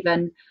table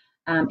even,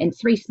 and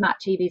 3 smart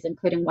TVs,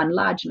 including 1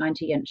 large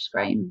 90-inch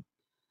screen.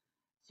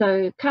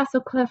 So Castle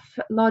Cliff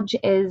Lodge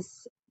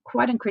is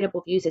quite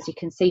incredible views, as you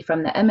can see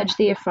from the image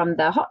there from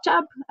the hot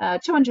tub,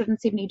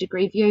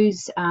 270-degree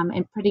views,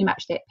 and pretty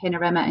much that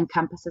panorama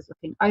encompasses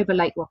looking over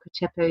Lake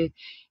Wakatipu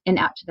and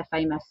out to the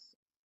famous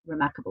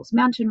Remarkables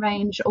mountain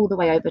range, all the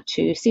way over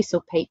to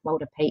Cecil Peak,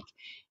 Walder Peak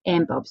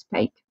and Bob's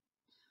Peak.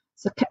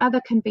 So other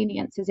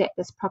conveniences at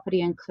this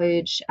property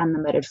include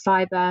unlimited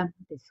fibre,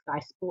 there's Sky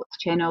Sports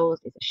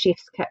channels, there's a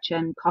chef's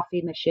kitchen,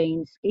 coffee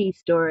machine, ski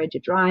storage, a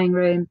drying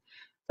room.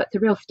 So it's a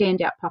real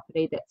standout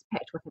property that's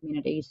packed with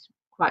amenities,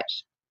 quite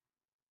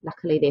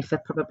luckily there for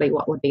probably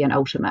what would be an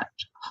ultimate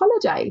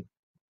holiday.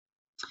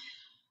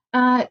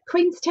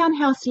 Queenstown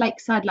House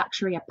Lakeside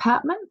Luxury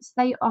Apartments,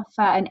 they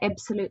offer an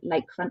absolute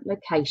lakefront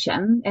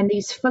location, and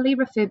these fully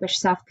refurbished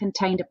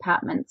self-contained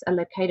apartments are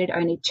located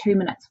only 2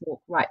 minutes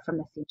walk right from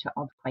the centre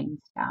of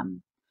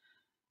Queenstown.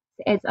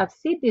 As I've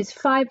said, there's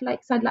 5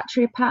 lakeside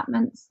luxury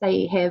apartments.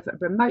 They have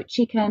remote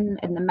check-in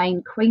in the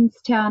main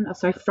Queenstown,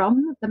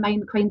 from the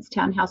main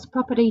Queenstown House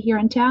property here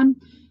in town,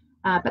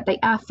 but they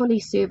are fully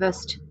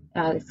serviced,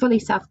 fully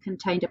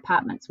self-contained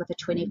apartments with a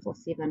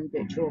 24/7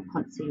 virtual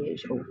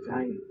concierge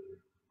also.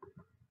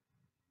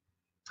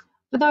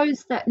 For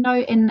those that know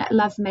and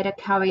love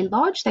Matakawi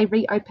Lodge, they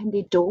reopened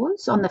their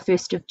doors on the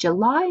 1st of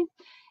July,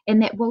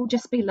 and that will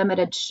just be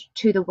limited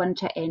to the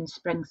winter and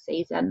spring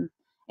season.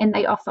 And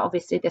they offer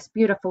obviously this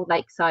beautiful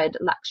lakeside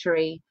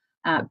luxury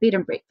bed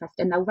and breakfast,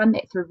 and they'll run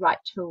that through right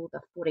till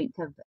the 14th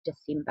of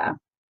December.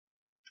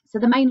 So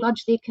the main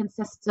lodge there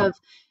consists of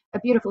a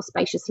beautiful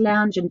spacious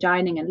lounge and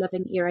dining and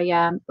living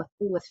area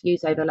with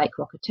views over Lake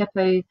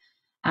Wakatipu.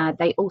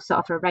 They also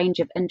offer a range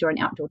of indoor and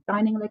outdoor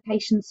dining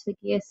locations for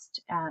guests,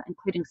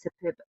 including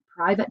superb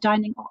private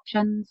dining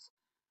options.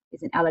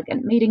 There's an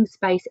elegant meeting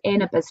space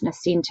and a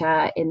business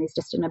centre, and there's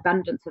just an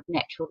abundance of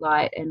natural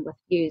light and with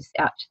views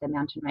out to the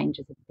mountain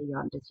ranges and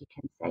beyond, as you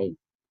can see.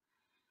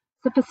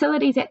 The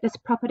facilities at this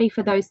property,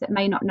 for those that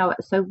may not know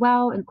it so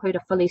well, include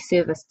a fully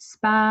serviced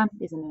spa,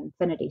 there's an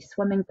infinity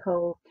swimming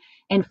pool,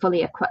 and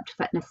fully equipped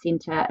fitness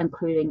centre,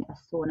 including a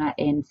sauna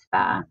and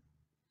spa.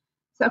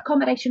 So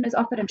accommodation is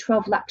offered in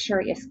 12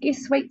 luxurious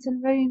guest suites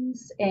and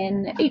rooms,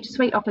 and each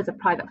suite offers a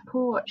private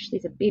porch.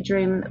 There's a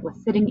bedroom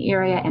with sitting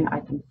area and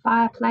open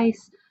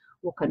fireplace,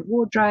 walk-in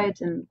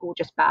wardrobes and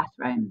gorgeous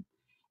bathroom.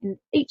 And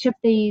each of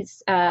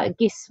these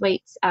guest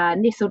suites are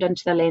nestled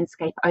into the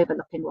landscape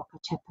overlooking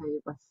Wakatipu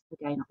with,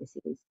 again,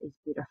 obviously these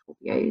beautiful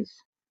views.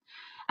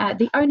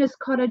 The owner's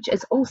cottage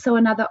is also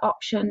another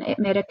option at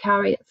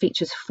Matakari. It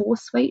features 4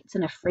 suites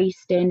and a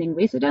freestanding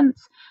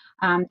residence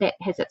that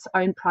has its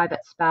own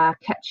private spa,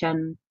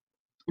 kitchen,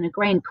 and a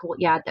grand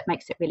courtyard that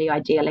makes it really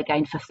ideal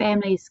again for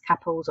families,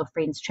 couples, or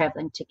friends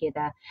travelling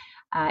together,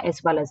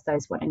 as well as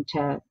those wanting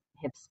to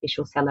have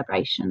special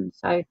celebrations.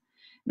 So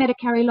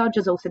Matakari Lodge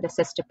is also the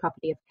sister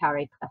property of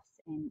Kari Cliffs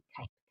and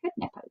Cape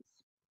Kidnappers.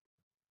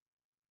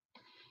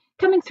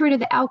 Coming through to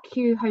the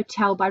LQ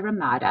Hotel by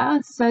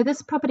Ramada. So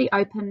this property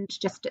opened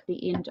just at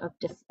the end of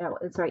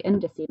in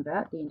December,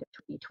 at the end of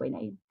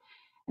 2020,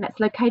 and it's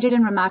located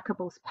in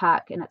Remarkables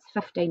Park, and it's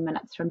 15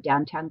 minutes from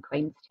downtown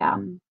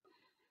Queenstown.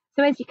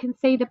 So as you can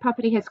see, the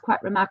property has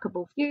quite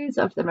remarkable views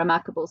of the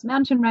Remarkables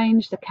mountain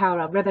range, the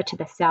Kawerau River to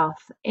the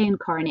south, and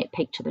Coronet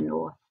Peak to the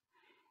north.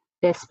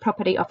 This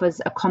property offers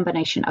a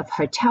combination of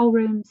hotel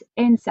rooms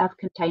and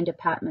self-contained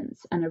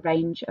apartments in a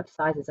range of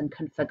sizes and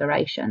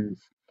configurations.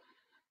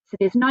 So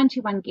there's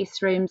 91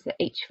 guest rooms that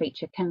each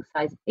feature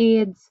king-size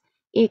beds,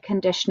 air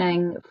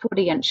conditioning,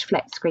 40-inch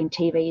flat-screen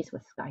TVs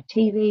with Sky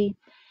TV,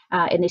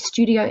 and their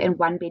studio and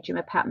one-bedroom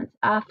apartments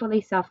are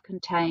fully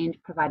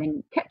self-contained,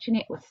 providing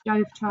kitchenette with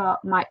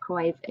stovetop,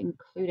 microwave,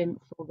 including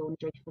full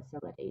laundry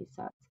facilities.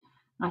 So it's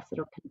a nice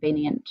little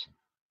convenient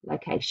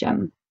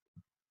location.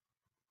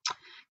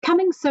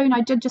 Coming soon, I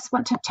did just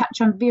want to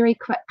touch on very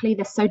quickly,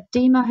 the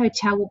Sodema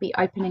Hotel will be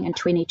opening in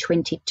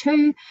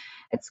 2022.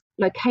 It's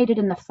located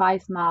in the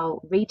 5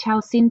 Mile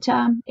Retail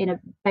Centre and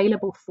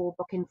available for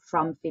booking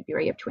from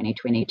February of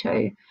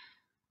 2022.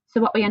 So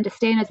what we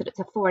understand is that it's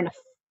a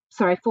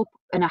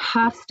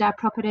 4.5 star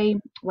property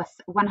with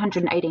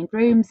 118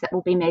 rooms that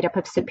will be made up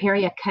of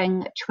superior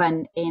king,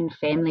 twin and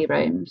family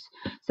rooms.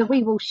 So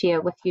we will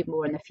share with you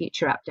more in the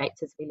future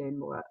updates as we learn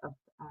more of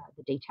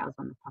the details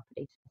on the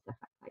property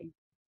specifically.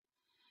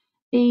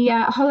 The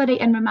Holiday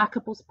Inn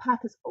Remarkables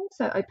Park is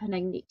also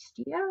opening next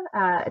year.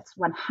 It's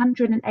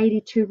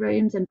 182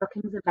 rooms and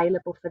bookings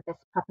available for this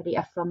property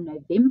are from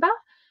November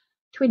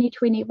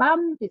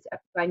 2021. There's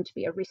going to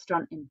be a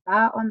restaurant and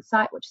bar on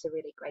site, which is a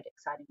really great,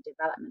 exciting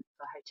development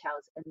for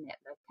hotels in that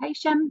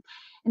location.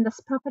 And this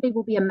property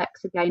will be a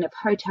mix again of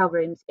hotel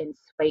rooms and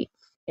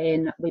suites,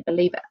 and we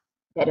believe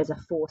that is a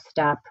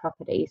 4-star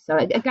property. So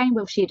again,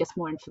 we'll share just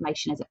more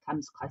information as it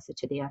comes closer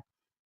to their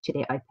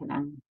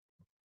opening.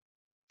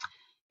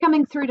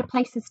 Coming through to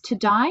places to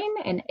dine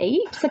and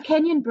eat. So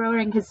Canyon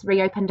Brewing has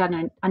reopened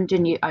under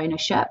new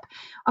ownership,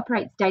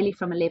 operates daily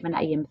from 11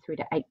 a.m. through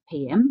to 8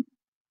 p.m.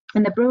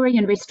 And the brewery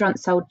and restaurant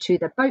sold to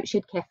the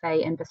Boatshed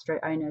Cafe and Bistro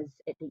owners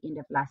at the end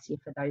of last year,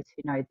 for those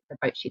who know the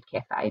Boatshed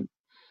Cafe.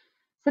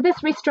 So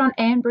this restaurant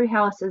and brew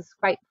house is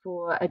great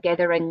for a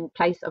gathering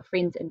place of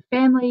friends and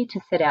family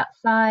to sit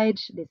outside.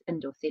 There's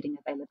indoor seating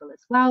available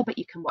as well, but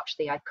you can watch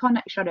the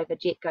iconic shot over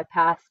jet go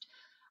past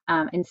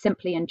and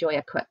simply enjoy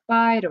a quick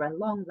bite or a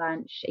long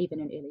lunch,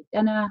 even an early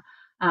dinner.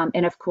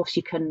 And of course,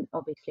 you can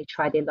obviously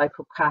try their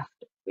local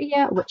craft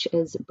beer, which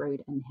is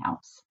brewed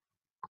in-house.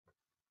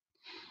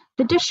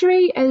 The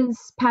dishery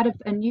is part of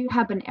a new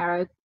hub in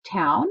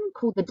Arrowtown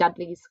called the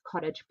Dudley's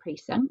Cottage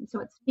Precinct.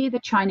 So it's near the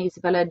Chinese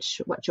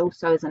village, which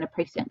also is in a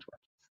precinct with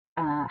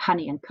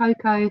Honey and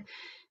Cocoa,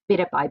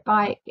 Better by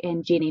Bike,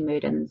 and Jenny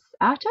Murden's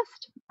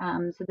artist.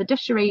 So the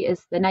dishery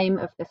is the name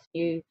of this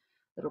new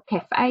little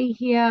cafe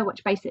here,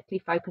 which basically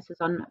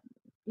focuses on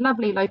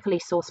lovely locally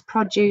sourced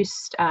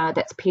produce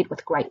that's paired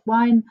with great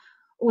wine,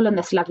 all in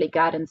this lovely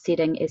garden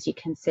setting, as you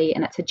can see,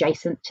 and it's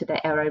adjacent to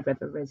the Arrow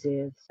River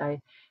Reserve. So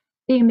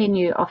their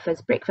menu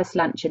offers breakfast,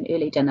 lunch and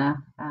early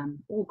dinner,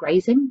 or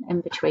grazing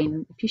in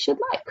between if you should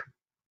like.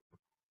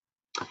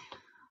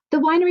 The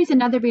winery is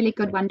another really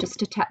good one just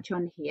to touch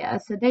on here.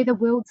 So they're the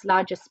world's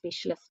largest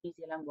specialist New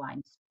Zealand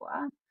wine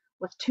store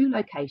with 2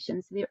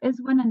 locations. There is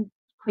one in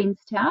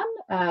Queenstown,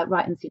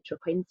 right in central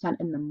Queenstown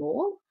in the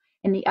mall,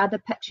 and the other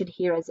pictured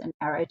here is in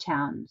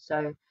Arrowtown.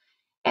 So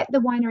at the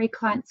winery,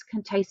 clients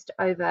can taste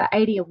over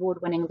 80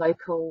 award-winning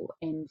local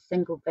and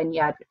single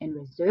vineyard and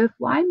reserve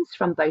wines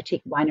from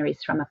boutique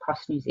wineries from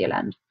across New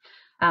Zealand,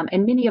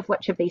 and many of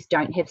which of these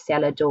don't have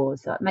cellar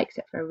doors, so it makes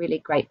it for a really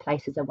great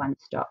place as a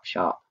one-stop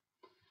shop.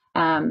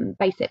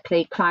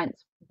 Basically,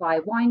 clients buy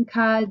wine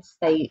cards,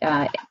 they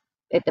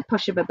at the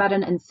push of a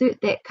button insert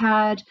that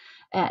card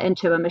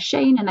into a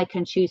machine, and they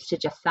can choose to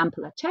just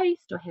sample a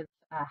taste or have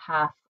a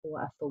half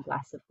or a full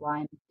glass of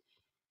wine.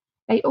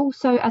 They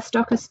also are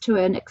stockists to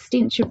an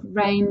extensive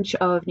range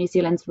of New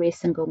Zealand's rare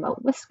single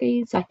malt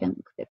whiskies. I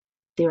think that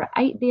there are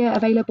 8 there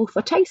available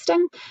for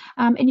tasting,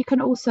 and you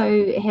can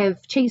also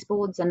have cheese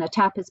boards and a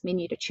tapas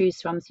menu to choose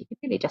from, so you can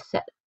really just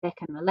sit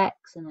back and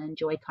relax and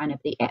enjoy kind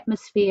of the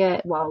atmosphere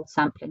while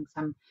sampling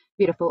some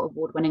beautiful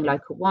award-winning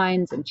local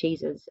wines and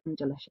cheeses and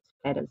delicious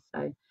platters.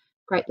 So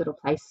great little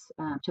place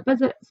to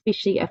visit,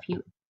 especially if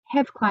you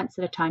have clients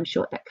that are time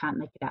short that can't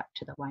make it out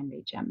to the wine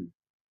region.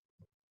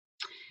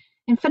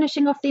 And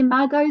finishing off the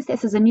Margot's,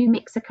 this is a new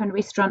Mexican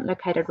restaurant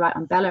located right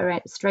on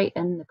Ballarat Street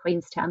in the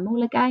Queenstown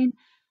Mall again.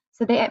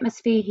 So the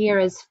atmosphere here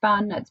is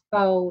fun, it's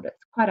bold,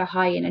 it's quite a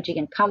high energy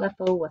and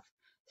colourful, with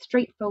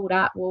street food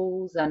art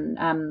walls and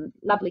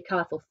lovely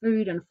colourful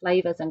food and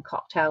flavours and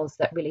cocktails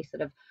that really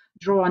sort of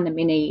draw on the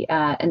many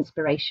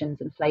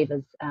inspirations and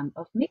flavours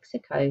of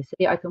Mexico. So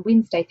they're open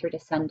Wednesday through to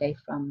Sunday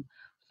from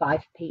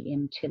 5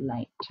 p.m. till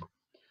late.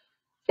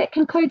 That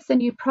concludes the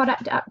new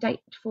product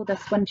update for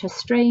this winter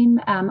stream.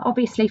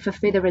 Obviously, for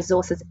further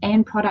resources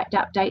and product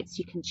updates,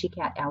 you can check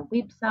out our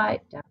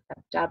website,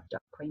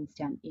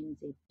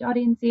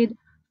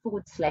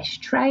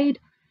 www.queenstownNZ.nz/trade.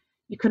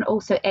 You can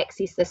also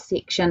access this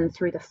section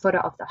through the footer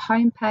of the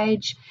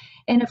homepage.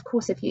 And of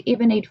course, if you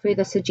ever need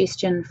further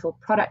suggestion for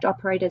product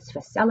operators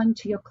for selling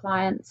to your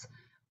clients,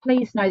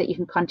 please know that you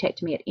can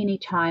contact me at any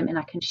time and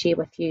I can share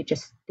with you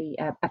just the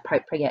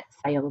appropriate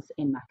sales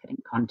and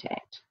marketing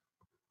contact.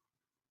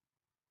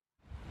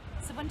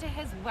 So winter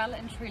has well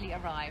and truly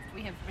arrived.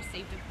 We have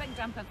received a big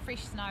dump of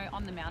fresh snow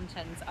on the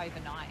mountains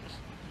overnight.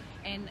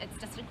 And it's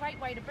just a great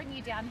way to bring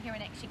you down here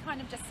and actually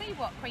kind of just see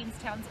what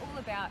Queenstown's all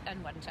about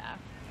in winter.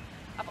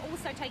 I've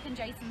also taken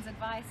Jason's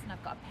advice and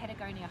I've got a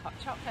Patagonia hot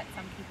chocolate, so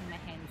I'm keeping my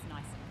hands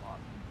nice and warm.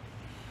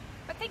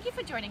 But thank you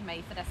for joining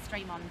me for this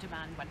Stream On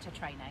Demand winter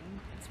training.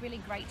 It's really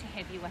great to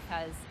have you with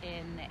us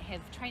and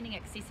have training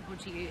accessible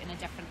to you in a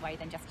different way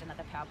than just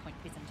another PowerPoint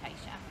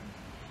presentation.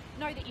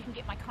 Know that you can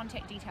get my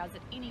contact details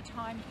at any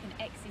time. You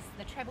can access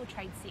the travel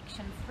trade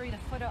section through the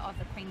footer of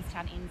the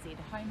Queenstown NZ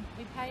home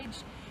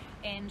webpage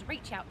and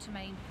reach out to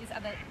me. There's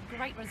other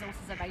great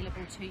resources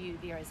available to you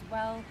there as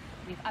well.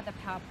 We have other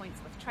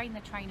PowerPoints with Train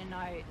the Trainer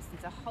notes.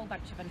 There's a whole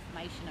bunch of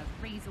information of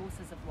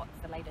resources of what's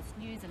the latest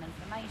news and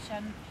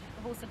information.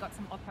 We've also got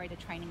some operator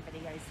training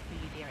videos for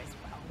you there as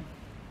well.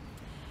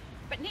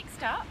 But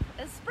next up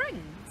is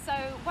spring. So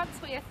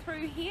once we are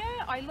through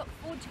here, I look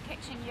forward to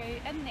catching you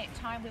in that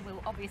time. We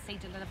will obviously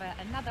deliver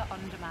another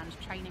on-demand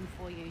training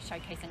for you,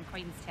 showcasing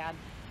Queenstown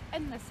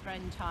in the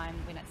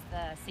springtime when it's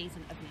the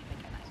season of new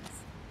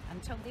beginnings.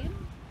 Until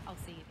then, I'll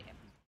see you there.